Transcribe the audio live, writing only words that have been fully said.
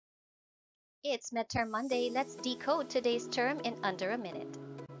It's Midterm Monday. Let's decode today's term in under a minute.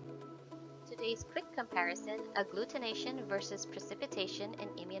 Today's quick comparison, agglutination versus precipitation in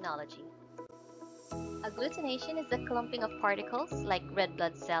immunology. Agglutination is the clumping of particles like red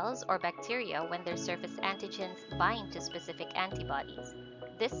blood cells or bacteria when their surface antigens bind to specific antibodies.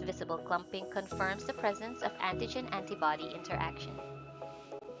 This visible clumping confirms the presence of antigen-antibody interaction.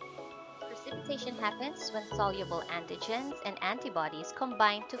 Precipitation happens when soluble antigens and antibodies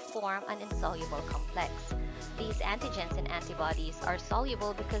combine to form an insoluble complex. These antigens and antibodies are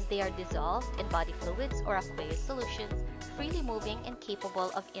soluble because they are dissolved in body fluids or aqueous solutions, freely moving and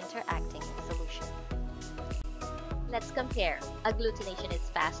capable of interacting in solution. Let's compare. Agglutination is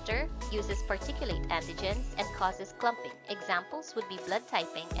faster, uses particulate antigens, and causes clumping. Examples would be blood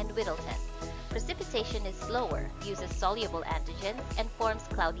typing and Widal test. Precipitation is slower, uses soluble antigens, and forms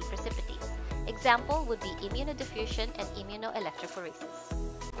cloudy precipitates. Example would be immunodiffusion and immunoelectrophoresis.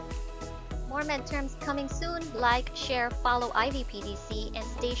 More midterms coming soon. Like, share, follow IvyPDC, and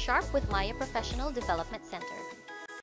stay sharp with MAIA Professional Development Center.